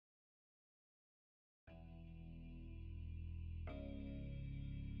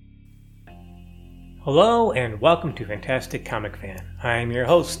Hello and welcome to Fantastic Comic Fan. I am your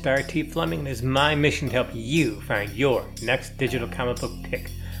host, Star T. Fleming, and it is my mission to help you find your next digital comic book pick.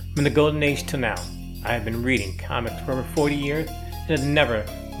 From the golden age till now, I have been reading comics for over 40 years and have never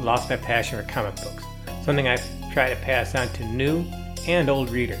lost my passion for comic books, something I try to pass on to new and old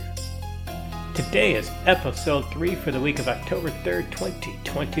readers. Today is episode 3 for the week of October 3rd,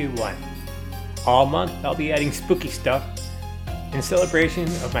 2021. All month I'll be adding spooky stuff in celebration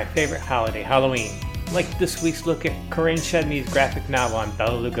of my favorite holiday, Halloween, like this week's look at Corinne Shedme's graphic novel on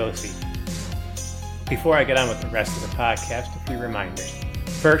Bela Lugosi. Before I get on with the rest of the podcast, a few reminders.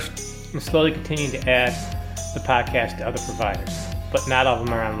 First, I'm slowly continuing to add the podcast to other providers, but not all of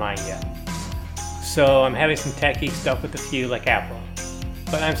them are online yet. So I'm having some techie stuff with a few like Apple,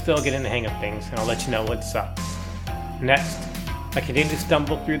 but I'm still getting the hang of things and I'll let you know what's up. Next, I continue to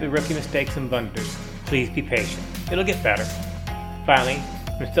stumble through the rookie mistakes and blunders. Please be patient. It'll get better. Finally,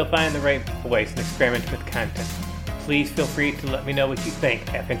 I'm still finding the right voice and experimenting with content. Please feel free to let me know what you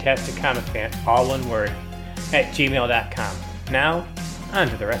think at Fantastic Comic Fan, all one word, at gmail.com. Now, on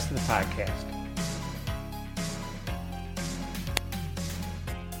to the rest of the podcast.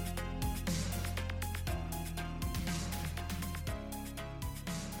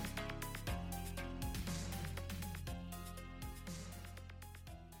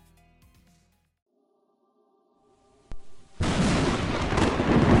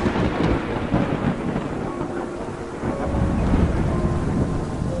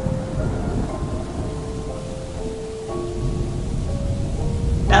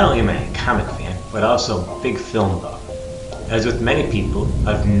 Not only am I a comic fan, but also a big film buff. As with many people,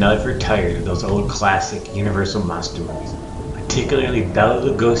 I've never tired of those old classic Universal monster movies, particularly Bela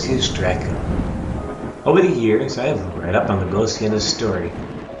Lugosi's Dracula. Over the years, I have read up on Lugosi and his story,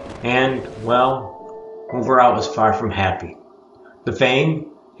 and, well, overall it was far from happy. The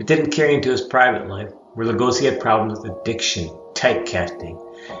fame, it didn't carry into his private life, where Lugosi had problems with addiction, typecasting,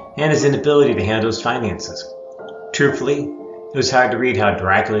 and his inability to handle his finances. Truthfully, it was hard to read how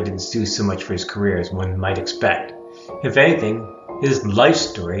Dracula didn't do so much for his career as one might expect. If anything, his life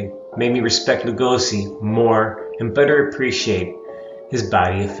story made me respect Lugosi more and better appreciate his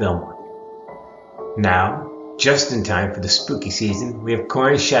body of film work. Now, just in time for the spooky season, we have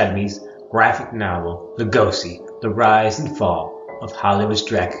Corinne Shedme's graphic novel, Lugosi, The Rise and Fall of Hollywood's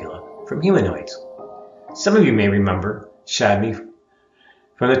Dracula from Humanoids. Some of you may remember Shedme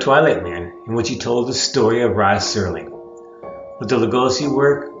from The Twilight Man, in which he told the story of Rod Serling. With the Lugosi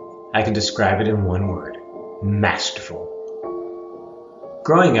work, I can describe it in one word: masterful.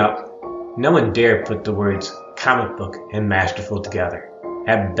 Growing up, no one dared put the words comic book and masterful together.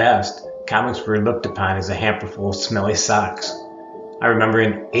 At best, comics were looked upon as a hamper full of smelly socks. I remember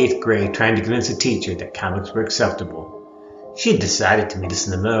in 8th grade trying to convince a teacher that comics were acceptable. She had decided to meet us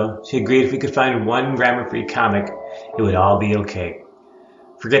in the middle. She agreed if we could find one grammar-free comic, it would all be okay.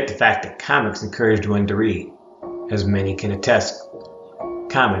 Forget the fact that comics encouraged one to read. As many can attest,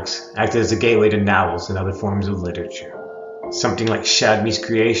 comics acted as a gateway to novels and other forms of literature. Something like Shedme's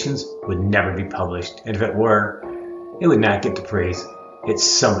creations would never be published, and if it were, it would not get the praise it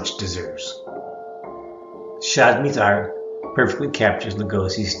so much deserves. Shedme's art perfectly captures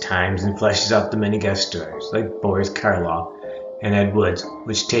Lugosi's times and fleshes out the many guest stars, like Boris Karloff and Ed Wood's,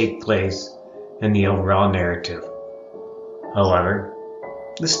 which take place in the overall narrative. However,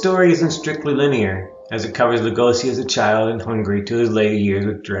 the story isn't strictly linear, as it covers Lugosi as a child in Hungary to his later years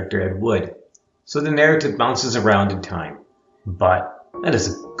with director Ed Wood, so the narrative bounces around in time. But that is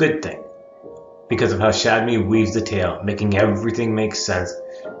a good thing, because of how Shedme weaves the tale, making everything make sense,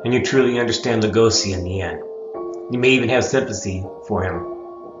 and you truly understand Lugosi in the end. You may even have sympathy for him,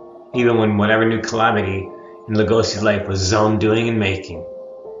 even when whatever new calamity in Lugosi's life was his own doing and making.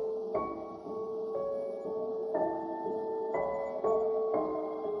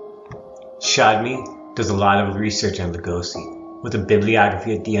 Shedme does a lot of research on Lugosi, with a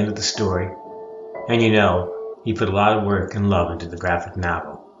bibliography at the end of the story, and he put a lot of work and love into the graphic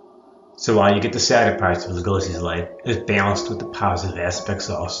novel. So while you get the sadder parts of Lugosi's life, it's balanced with the positive aspects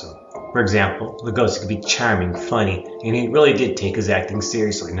also. For example, Lugosi could be charming, funny, and he really did take his acting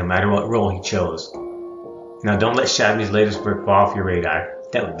seriously no matter what role he chose. Now don't let Shedme's latest work fall off your radar.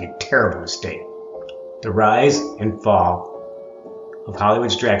 That would be a terrible mistake. The Rise and Fall of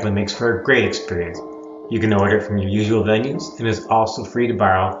Hollywood's Dracula makes for a great experience. You can order it from your usual venues and is also free to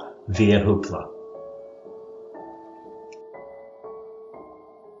borrow via Hoopla.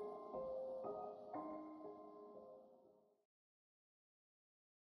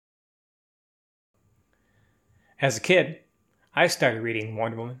 As a kid, I started reading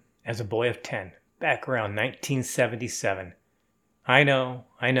Wonder Woman as a boy of 10, back around 1977. I know,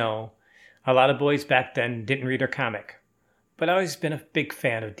 A lot of boys back then didn't read her comic, but I've always been a big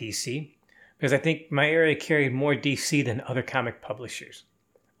fan of DC because I think my area carried more DC than other comic publishers.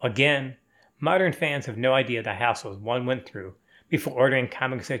 Again, modern fans have no idea the hassles one went through before ordering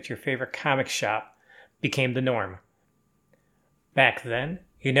comics at your favorite comic shop became the norm. Back then,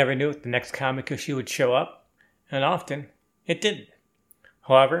 you never knew if the next comic issue would show up, and often it didn't.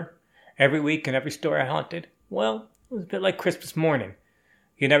 However, every week in every store I haunted, well, it was a bit like Christmas morning.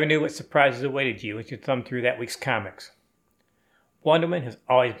 You never knew what surprises awaited you as you thumbed through that week's comics. Wonder Woman has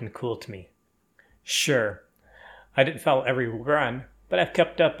always been cool to me. Sure, I didn't follow every run, but I've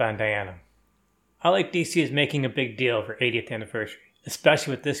kept up on Diana. I like DC is making a big deal of her 80th anniversary,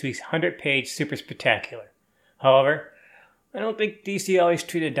 especially with this week's 100-page Super Spectacular. However, I don't think DC always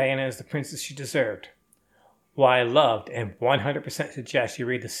treated Diana as the princess she deserved. While I loved and 100% suggest you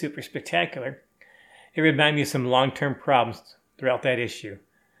read the Super Spectacular, it reminded me of some long-term problems throughout that issue,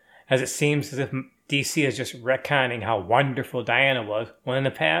 as it seems as if DC is just retconning how wonderful Diana was, when in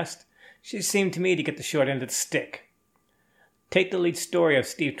the past, she seemed to me to get the short end of the stick. Take the lead story of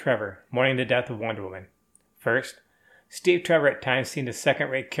Steve Trevor mourning the death of Wonder Woman. First, Steve Trevor at times seemed a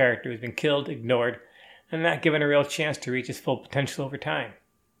second-rate character who's been killed, ignored, and not given a real chance to reach his full potential over time.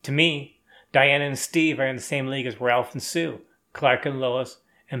 To me, Diana and Steve are in the same league as Ralph and Sue, Clark and Lois,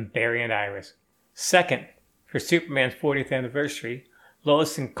 and Barry and Iris. Second, for Superman's 40th anniversary,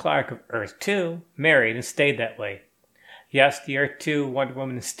 Lois and Clark of Earth 2 married and stayed that way. Yes, the Earth 2 Wonder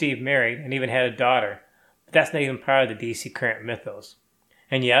Woman and Steve married and even had a daughter, but that's not even part of the DC current mythos.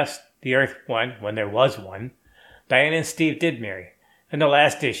 And yes, the Earth 1, when there was one, Diana and Steve did marry, in the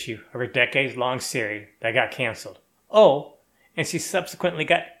last issue of her decades-long series that got canceled. Oh, and she subsequently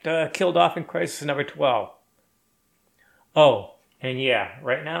got killed off in Crisis number 12. Oh, and yeah,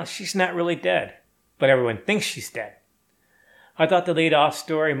 right now she's not really dead, but everyone thinks she's dead. I thought the lead-off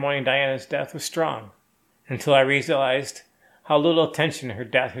story mourning Diana's death was strong, until I realized how little attention her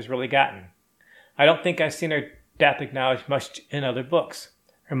death has really gotten. I don't think I've seen her death acknowledged much in other books.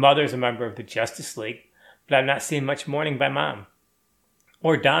 Her mother is a member of the Justice League, but I've not seen much mourning by Mom.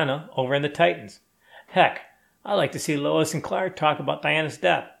 Or Donna over in the Titans. Heck, I like to see Lois and Clark talk about Diana's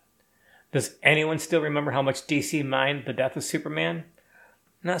death. Does anyone still remember how much DC mined the death of Superman?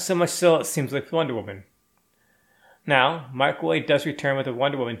 Not so much so, it seems, like Wonder Woman. Now, Mark Waid does return with a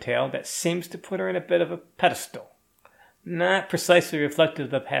Wonder Woman tale that seems to put her in a bit of a pedestal. Not precisely reflective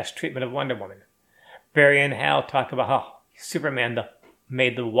of the past treatment of Wonder Woman. Barry and Hal talk about how Superman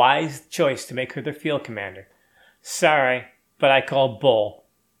made the wise choice to make her their field commander. Sorry, but I call bull.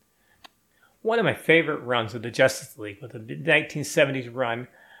 One of my favorite runs of the Justice League was the 1970s run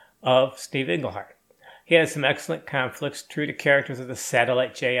of Steve Englehart. He had some excellent conflicts true to characters of the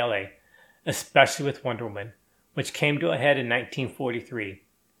satellite JLA, especially with Wonder Woman, which came to a head in 1943.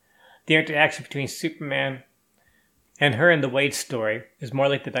 The interaction between Superman and her in the Wade story is more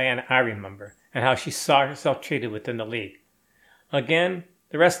like the Diana I remember, and how she saw herself treated within the League. Again,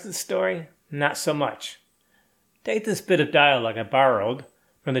 the rest of the story, not so much. Take this bit of dialogue I borrowed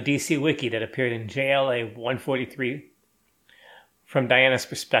from the DC Wiki that appeared in JLA 143 from Diana's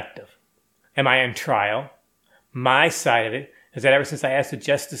perspective. Am I on trial? My side of it is that ever since I asked the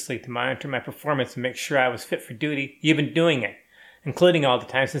Justice League to monitor my performance and make sure I was fit for duty, you've been doing it, including all the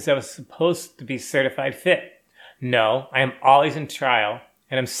time since I was supposed to be certified fit. No, I am always in trial,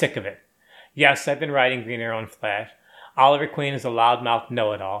 and I'm sick of it. Yes, I've been writing Green Arrow and Flash. Oliver Queen is a loudmouth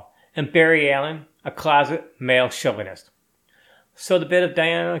know-it-all, and Barry Allen, a closet male chauvinist. So the bit of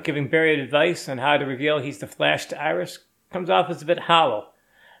Diana giving Barry advice on how to reveal he's the Flash to Iris comes off as a bit hollow,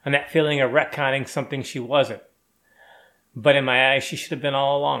 and that feeling of retconning something she wasn't. But in my eyes, she should have been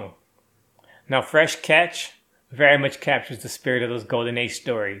all along. Now, Fresh Catch very much captures the spirit of those Golden Age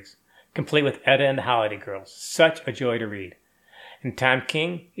stories, complete with Edda and the Holiday Girls. Such a joy to read. In Tom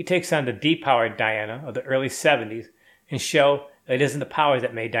King, he takes on the depowered Diana of the early 70s and show that it isn't the powers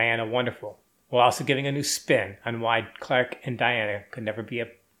that made Diana wonderful, while also giving a new spin on why Clark and Diana could never be a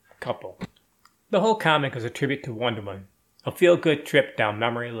couple. The whole comic is a tribute to Wonder Woman, a feel-good trip down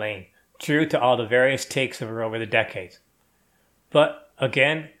memory lane, true to all the various takes of her over the decades. But,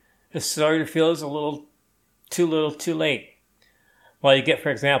 again, it sort of feels a little too late. While you get, for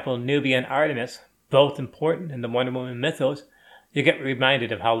example, Nubia and Artemis, both important in the Wonder Woman mythos, you get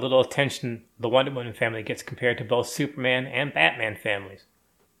reminded of how little attention the Wonder Woman family gets compared to both Superman and Batman families.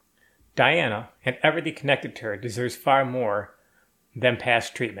 Diana, and everything connected to her, deserves far more than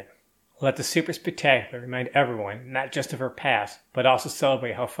past treatment. Let the Super Spectacular remind everyone not just of her past, but also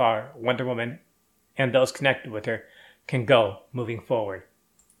celebrate how far Wonder Woman and those connected with her can go moving forward.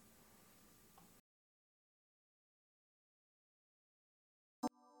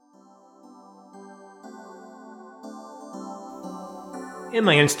 In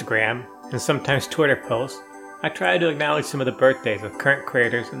my Instagram and sometimes Twitter posts, I try to acknowledge some of the birthdays of current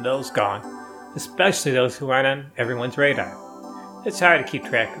creators and those gone, especially those who aren't on everyone's radar. It's hard to keep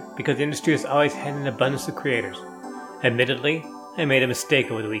track because the industry has always had an abundance of creators. Admittedly, I made a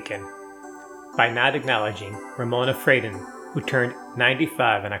mistake over the weekend by not acknowledging Ramona Fradon, who turned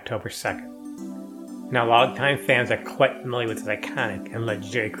 95 on October 2nd. Now, longtime fans are quite familiar with this iconic and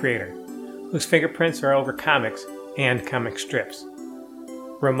legendary creator, whose fingerprints are over comics and comic strips.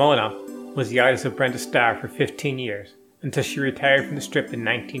 Ramona was the artist of Brenda Starr for 15 years, until she retired from the strip in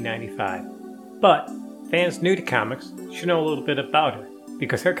 1995. But fans new to comics should know a little bit about her,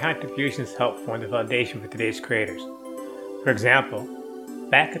 because her contributions helped form the foundation for today's creators. For example,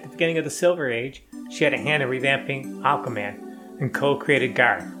 back at the beginning of the Silver Age, she had a hand in revamping Aquaman and co-created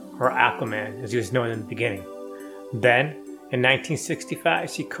Garth, or Aquaman as he was known in the beginning. Then, in 1965,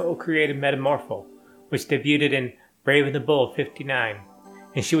 she co-created Metamorpho, which debuted in Brave and the Bold 59,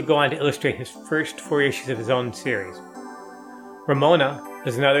 and she would go on to illustrate his first 4 issues of his own series. Ramona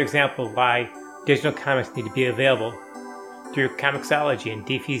is another example of why digital comics need to be available through Comixology and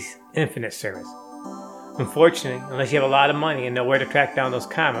DC's Infinite service. Unfortunately, unless you have a lot of money and know where to track down those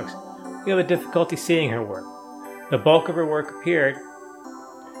comics, you have a difficulty seeing her work. The bulk of her work appeared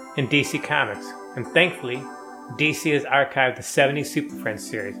in DC Comics, and thankfully, DC has archived the 70s Super Friends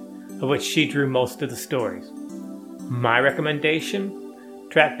series, of which she drew most of the stories. My recommendation?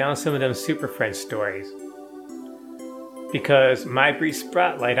 Track down some of them Super Friends stories, because my brief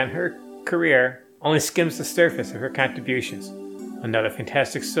spotlight on her career only skims the surface of her contributions. Another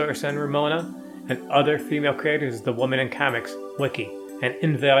fantastic source on Ramona and other female creators is the Woman in Comics Wiki, an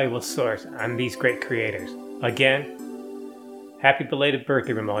invaluable source on these great creators. Again, happy belated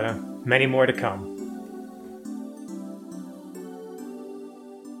birthday, Ramona. Many more to come.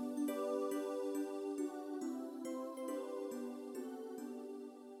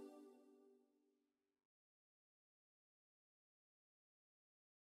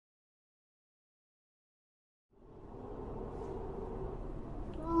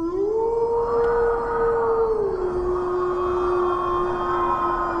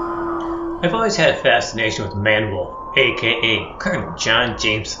 I've always had a fascination with Man-Wolf, aka Colonel John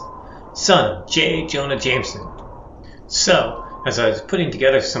Jameson, son of J. Jonah Jameson. So, as I was putting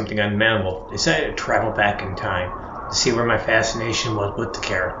together something on Man-Wolf, I decided to travel back in time to see where my fascination was with the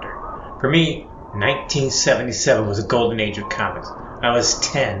character. For me, 1977 was a golden age of comics. I was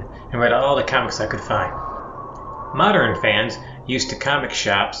 10 and read all the comics I could find. Modern fans used to comic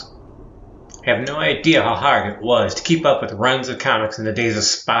shops have no idea how hard it was to keep up with runs of comics in the days of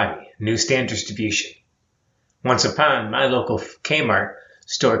spotty newsstand distribution. Once upon, my local Kmart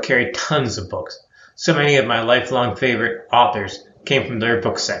store carried tons of books. So many of my lifelong favorite authors came from their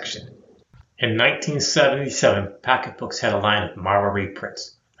book section. In 1977, pocketbooks had a line of Marvel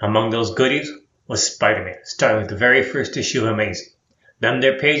reprints. Among those goodies was Spider-Man, starting with the very first issue of Amazing.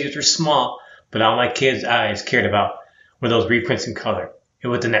 Their pages were small, but all my kids' eyes cared about were those reprints in color. It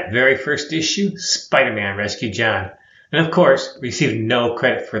was in that very first issue, Spider-Man rescued John, and of course, received no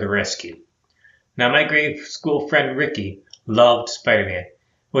credit for the rescue. Now, my grade school friend Ricky loved Spider-Man,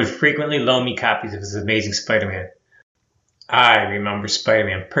 would frequently loan me copies of his Amazing Spider-Man. I remember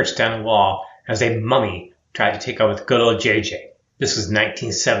Spider-Man perched on a wall as a mummy tried to take out with good old JJ. This was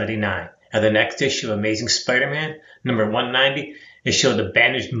 1979, and the next issue of Amazing Spider-Man, number 190, it showed the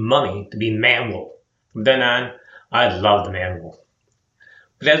bandaged mummy to be Man-Wolf. From then on, I loved the Man-Wolf.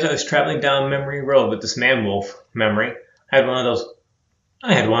 But as I was traveling down memory road with this Man-Wolf memory, I had one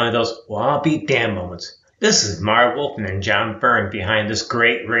of those, well, I'll be damned moments. This is Marv Wolfman and John Byrne behind this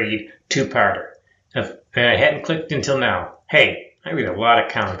great read two-parter. And I hadn't clicked until now. Hey, I read a lot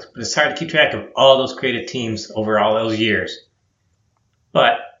of comics, but it's hard to keep track of all those creative teams over all those years.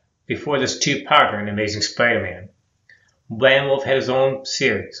 But before this two-parter in Amazing Spider-Man, Man-Wolf had his own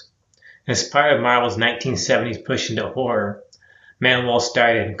series. As part of Marvel's 1970s push into horror, Man-Wolf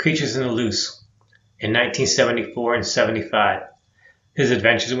started in Creatures in the Loose in 1974 and 75. His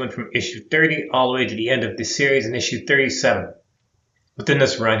adventures went from issue 30 all the way to the end of the series in issue 37. Within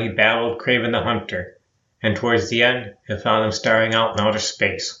this run, he battled Kraven the Hunter, and towards the end, he found him starring out in outer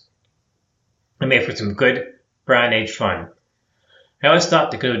space. It made for some good Bronze Age fun. I always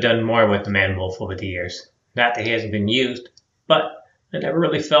thought they could have done more with the Man-Wolf over the years. Not that he hasn't been used, but I never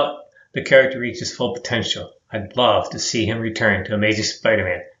really felt the character reached his full potential. I'd love to see him return to Amazing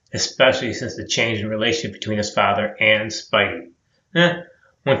Spider-Man, especially since the change in relationship between his father and Spidey.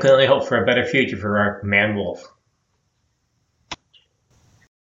 One can only hope for a better future for our Man-Wolf.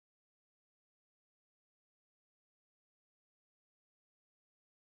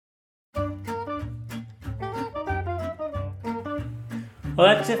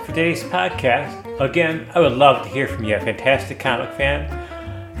 Well, that's it for today's podcast. Again, I would love to hear from you at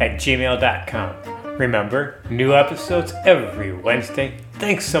fantasticcomic@gmail.com. Remember, new episodes every Wednesday.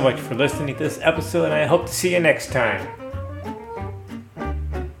 Thanks so much for listening to this episode, and I hope to see you next time.